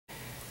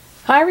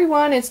Hi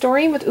everyone, it's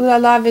Doreen with Ooh La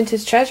La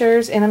Vintage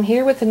Treasures, and I'm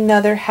here with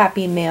another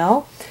happy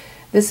mail.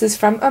 This is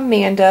from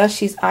Amanda.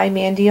 She's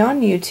IImandy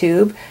on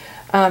YouTube.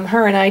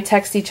 Her and I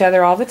text each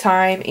other all the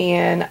time,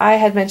 and I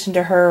had mentioned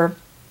to her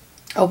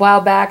a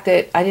while back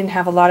that I didn't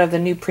have a lot of the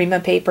new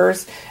Prima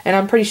papers, and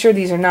I'm pretty sure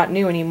these are not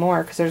new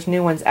anymore because there's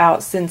new ones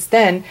out since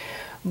then.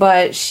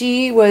 But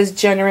she was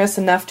generous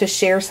enough to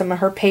share some of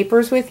her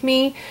papers with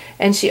me,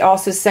 and she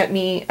also sent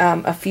me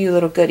a few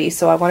little goodies,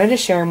 so I wanted to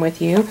share them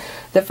with you.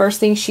 The first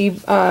thing she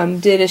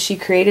did is she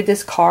created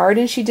this card,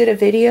 and she did a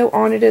video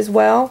on it as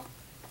well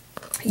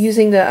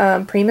using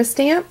the Prima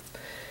stamp.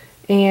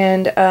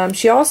 And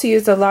she also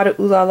used a lot of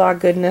Ooh La La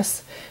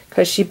goodness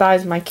because she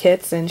buys my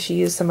kits, and she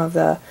used some of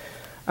the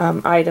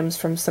items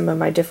from some of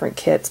my different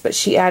kits. But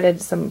she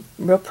added some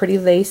real pretty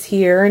lace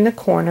here in the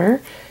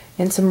corner,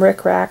 and some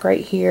rickrack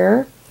right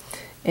here,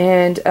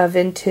 and a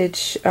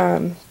vintage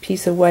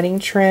piece of wedding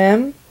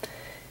trim,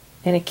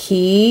 and a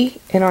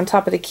key. And on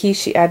top of the key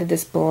she added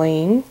this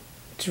bling.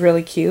 It's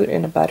really cute,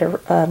 and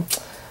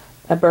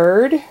a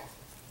bird,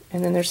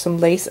 and then there's some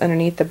lace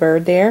underneath the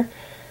bird there.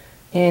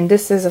 And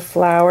this is a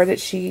flower that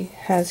she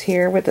has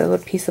here with a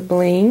little piece of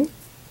bling.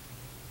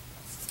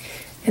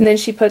 And then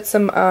she put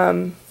some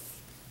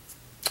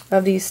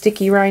of these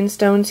sticky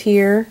rhinestones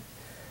here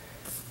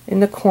in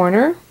the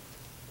corner.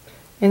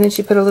 And then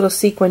she put a little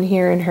sequin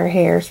here in her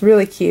hair. It's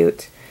really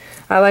cute.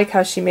 I like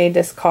how she made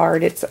this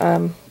card. It's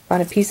on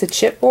a piece of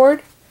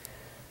chipboard.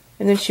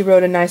 And then she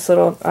wrote a nice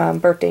little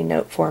birthday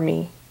note for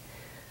me.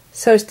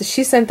 So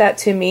she sent that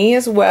to me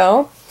as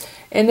well.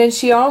 And then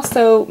she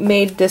also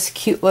made this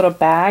cute little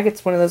bag.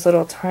 It's one of those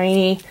little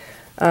tiny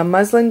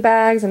muslin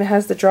bags, and it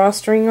has the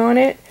drawstring on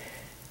it.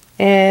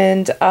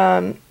 And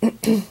a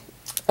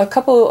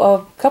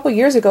couple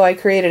years ago I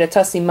created a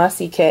Tussie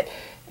Mussy kit,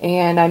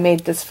 and I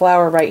made this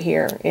flower right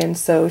here, and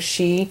so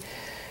she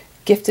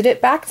gifted it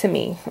back to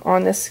me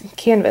on this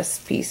canvas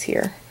piece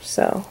here,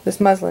 so this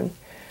muslin.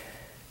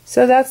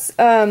 So that's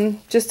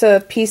just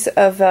a piece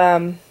of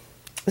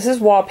this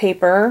is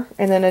wallpaper,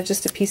 and then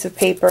just a piece of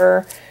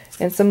paper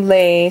and some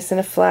lace and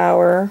a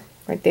flower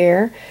right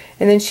there.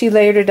 And then she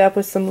layered it up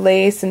with some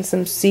lace and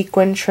some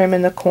sequin trim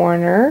in the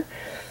corner,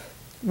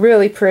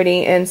 really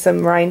pretty, and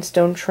some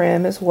rhinestone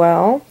trim as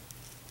well.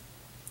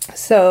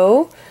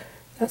 So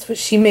that's what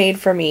she made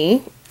for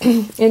me.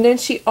 And then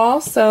she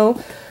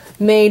also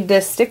made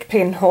this stick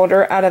pin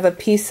holder out of a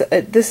piece.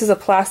 This is a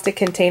plastic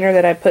container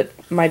that I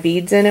put my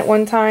beads in at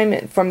one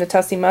time from the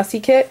Tussie Mussy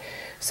kit.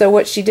 So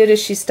what she did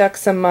is she stuck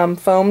some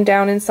foam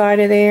down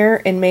inside of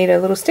there and made a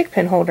little stick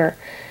pin holder,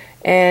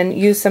 and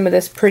used some of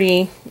this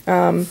pretty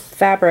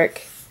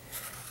fabric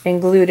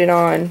and glued it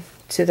on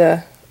to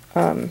the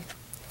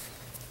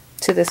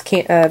to this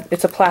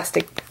it's a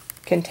plastic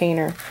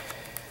container.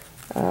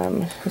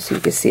 So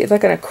you can see it's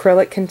like an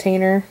acrylic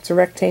container. It's a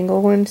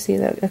rectangle one. See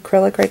that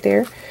acrylic right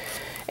there?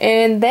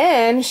 And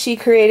then she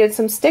created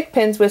some stick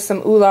pins with some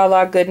Ooh La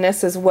La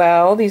goodness as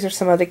well. These are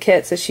some of the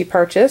kits that she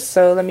purchased.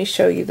 So let me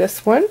show you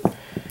this one.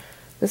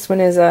 This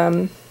one is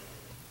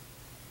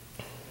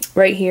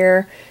right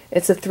here.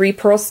 It's a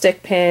 3-pearl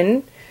stick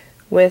pin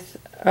with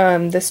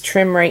this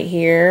trim right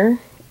here,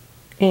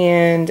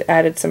 and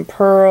added some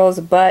pearls,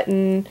 a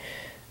button,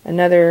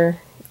 another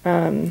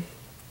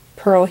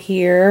pearl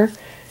here,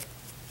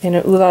 and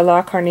an Ooh La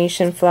La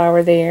carnation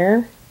flower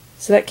there.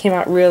 So that came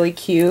out really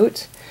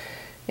cute.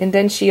 And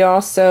then she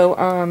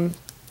also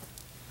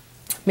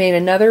made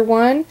another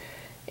one,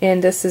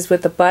 and this is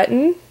with a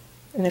button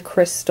and a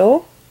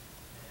crystal.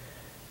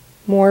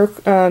 More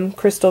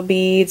crystal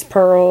beads,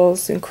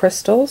 pearls, and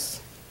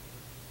crystals.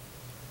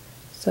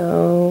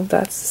 So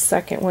that's the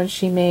second one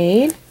she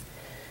made.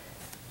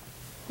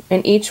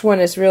 And each one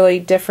is really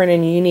different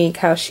and unique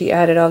how she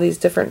added all these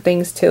different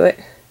things to it.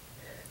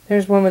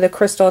 There's one with a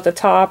crystal at the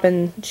top,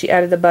 and she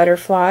added the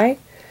butterfly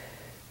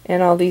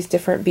and all these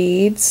different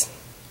beads.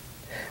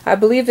 I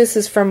believe this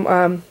is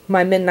from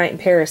my Midnight in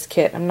Paris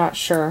kit. I'm not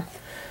sure.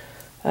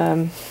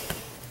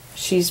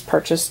 She's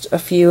purchased a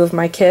few of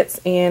my kits,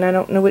 and I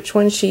don't know which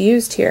one she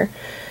used here.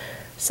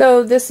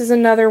 So this is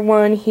another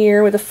one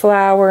here with a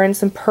flower and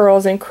some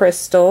pearls and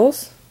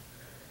crystals.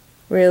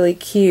 Really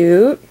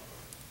cute.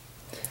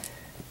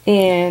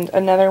 And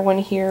another one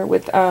here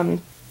with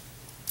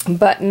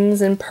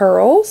buttons and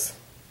pearls.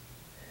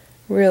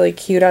 Really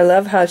cute. I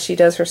love how she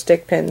does her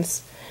stick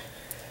pins.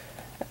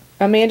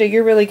 Amanda,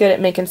 you're really good at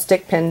making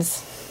stick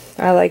pins.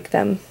 I like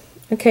them.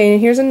 Okay,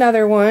 and here's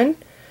another one.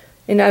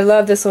 And I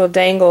love this little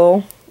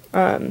dangle.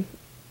 When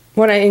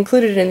I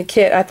included it in the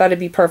kit, I thought it'd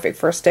be perfect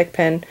for a stick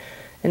pin.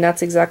 And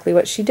that's exactly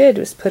what she did,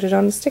 was put it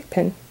on the stick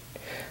pin.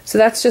 So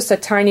that's just a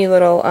tiny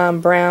little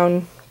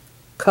brown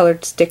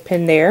colored stick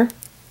pin there.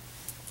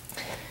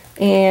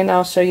 And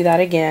I'll show you that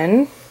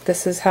again.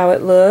 This is how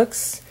it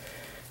looks.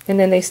 And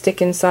then they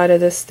stick inside of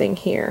this thing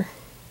here.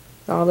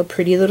 All the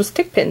pretty little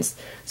stick pins.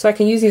 So I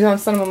can use these on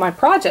some of my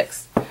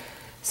projects.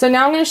 So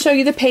now I'm going to show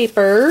you the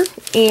paper.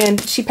 And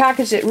she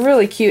packaged it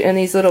really cute in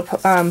these little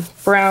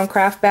brown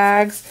craft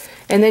bags.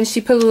 And then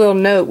she put a little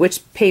note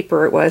which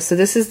paper it was. So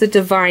this is the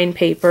Divine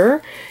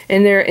paper.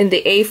 And they're in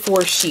the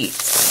A4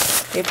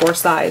 sheets. A4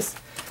 size.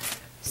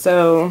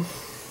 So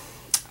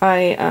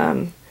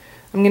I'm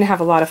gonna have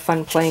a lot of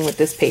fun playing with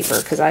this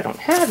paper because I don't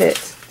have it.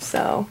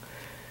 So,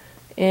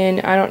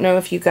 and I don't know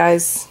if you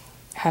guys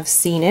have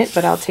seen it,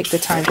 but I'll take the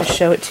time to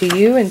show it to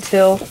you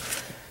until,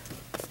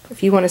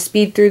 if you want to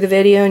speed through the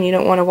video and you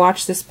don't want to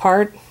watch this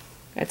part,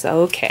 that's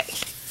okay.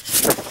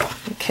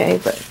 Okay,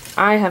 but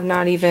I have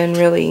not even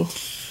really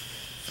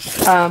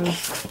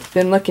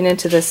been looking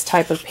into this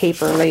type of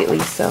paper lately,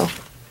 so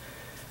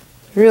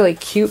really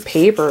cute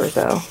paper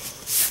though.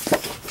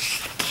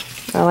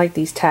 I like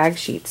these tag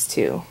sheets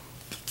too.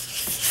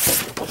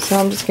 So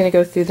I'm just going to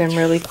go through them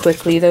really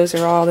quickly. Those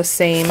are all the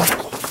same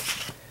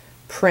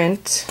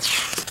print.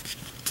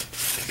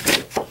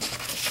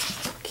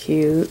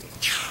 Cute.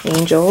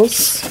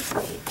 Angels.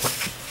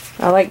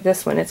 I like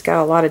this one. It's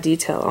got a lot of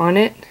detail on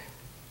it.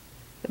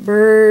 The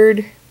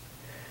bird.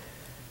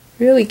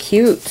 Really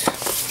cute.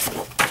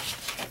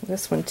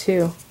 This one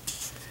too.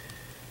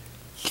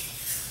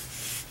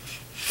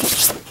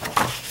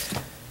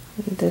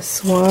 And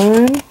this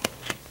one.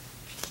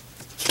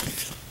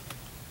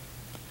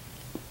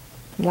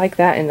 I like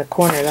that in the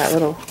corner, that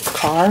little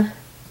car.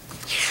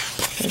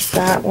 There's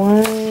that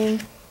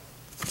one.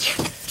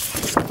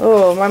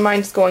 Oh, my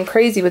mind's going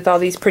crazy with all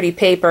these pretty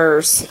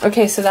papers.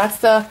 Okay, so that's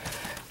the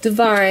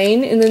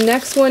Divine. And the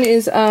next one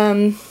is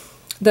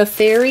the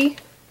Fairy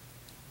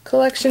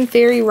collection.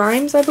 Fairy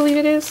Rhymes, I believe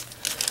it is.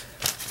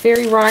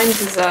 Fairy Rhymes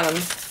is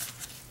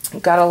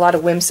got a lot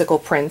of whimsical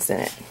prints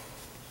in it.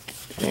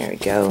 There we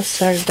go.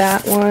 So there's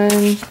that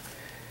one.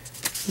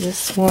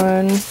 This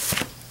one.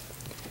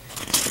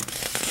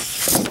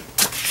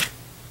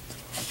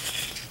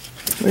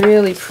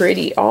 Really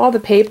pretty. All the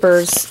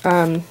papers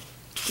in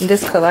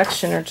this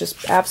collection are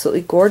just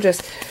absolutely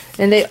gorgeous.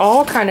 And they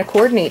all kind of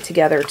coordinate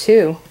together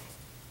too.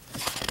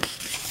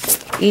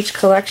 Each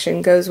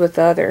collection goes with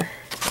the other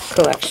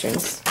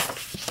collections.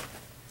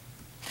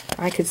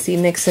 I could see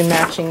mix and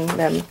matching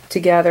them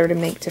together to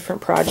make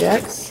different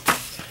projects.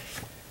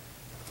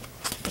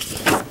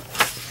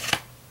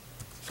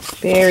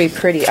 Very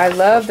pretty. I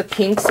love the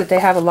pinks, that they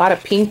have a lot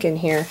of pink in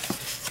here.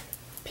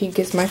 Pink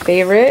is my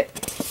favorite.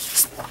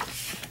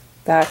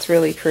 That's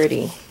really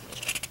pretty.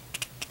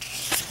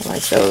 I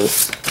like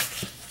those.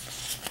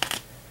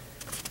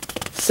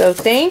 So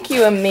thank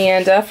you,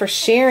 Amanda, for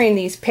sharing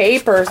these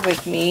papers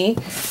with me.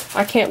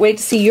 I can't wait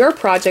to see your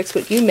projects,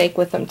 what you make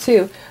with them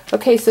too.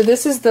 Okay, so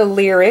this is the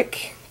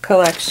Lyric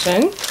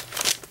collection.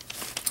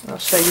 I'll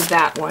show you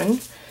that one.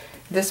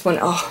 This one,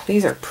 oh,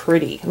 these are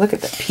pretty. Look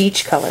at the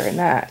peach color in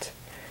that.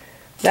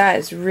 That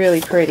is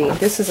really pretty.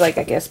 This is like,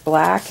 I guess,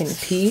 black and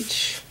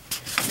peach.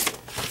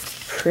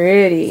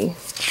 Pretty.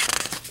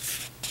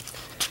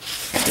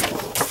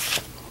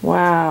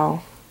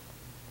 Wow.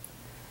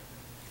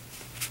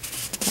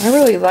 I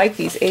really like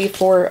these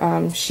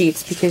A4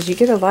 sheets because you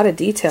get a lot of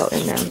detail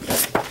in them.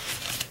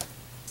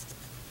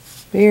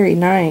 Very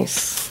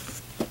nice.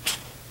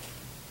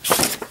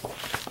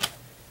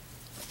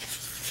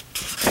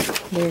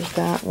 There's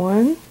that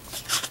one.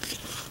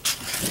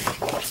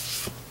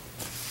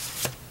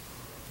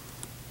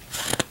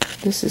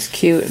 This is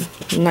cute.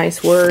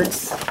 Nice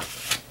words.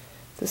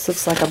 This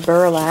looks like a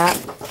burlap.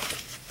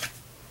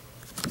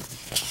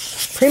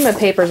 Prima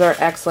papers are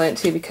excellent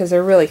too because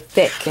they're really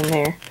thick in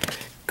there.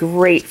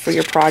 Great for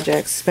your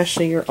projects,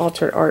 especially your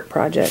altered art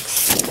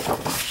projects.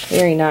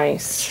 Very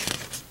nice.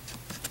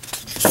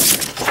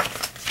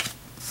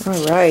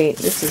 Alright,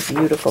 this is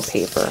beautiful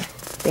paper.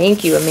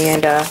 Thank you,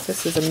 Amanda.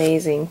 This is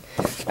amazing.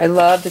 I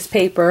love this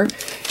paper.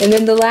 And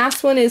then the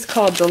last one is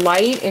called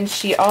Delight, and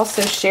she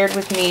also shared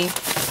with me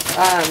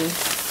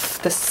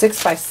the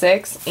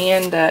 6x6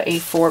 and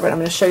A4, but I'm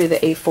going to show you the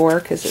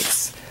A4 because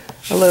it's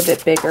a little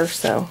bit bigger.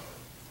 So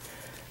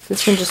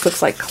this one just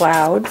looks like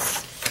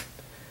clouds.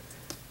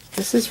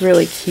 This is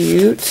really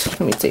cute.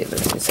 Let me see,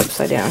 it's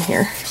upside down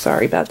here.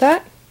 Sorry about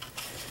that.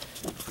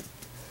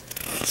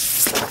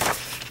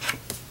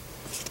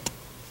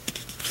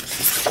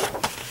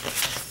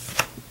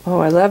 Oh,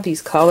 I love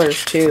these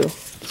colors too.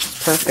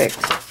 Perfect.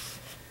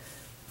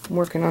 I'm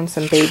working on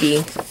some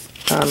baby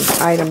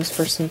items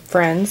for some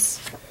friends.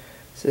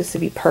 So this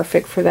would be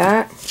perfect for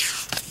that.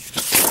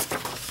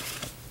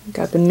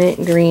 Got the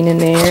mint green in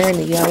there and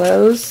the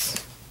yellows.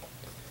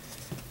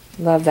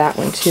 Love that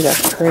one too.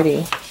 That's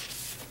pretty.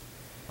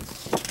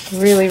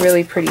 Really,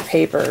 really pretty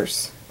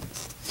papers.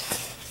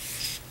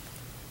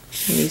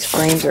 And these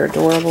frames are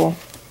adorable.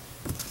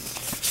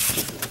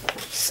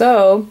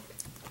 So,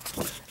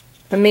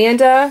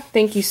 Amanda,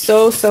 thank you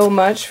so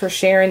much for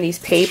sharing these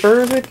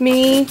papers with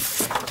me.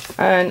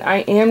 And I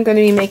am going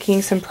to be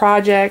making some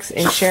projects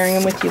and sharing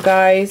them with you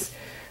guys.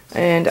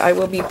 And I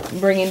will be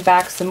bringing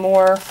back some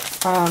more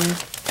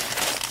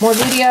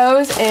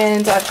videos.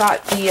 And I've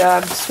got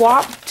the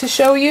swap to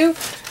show you.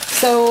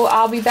 So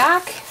I'll be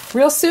back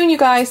real soon, you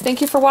guys.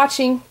 Thank you for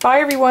watching. Bye,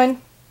 everyone.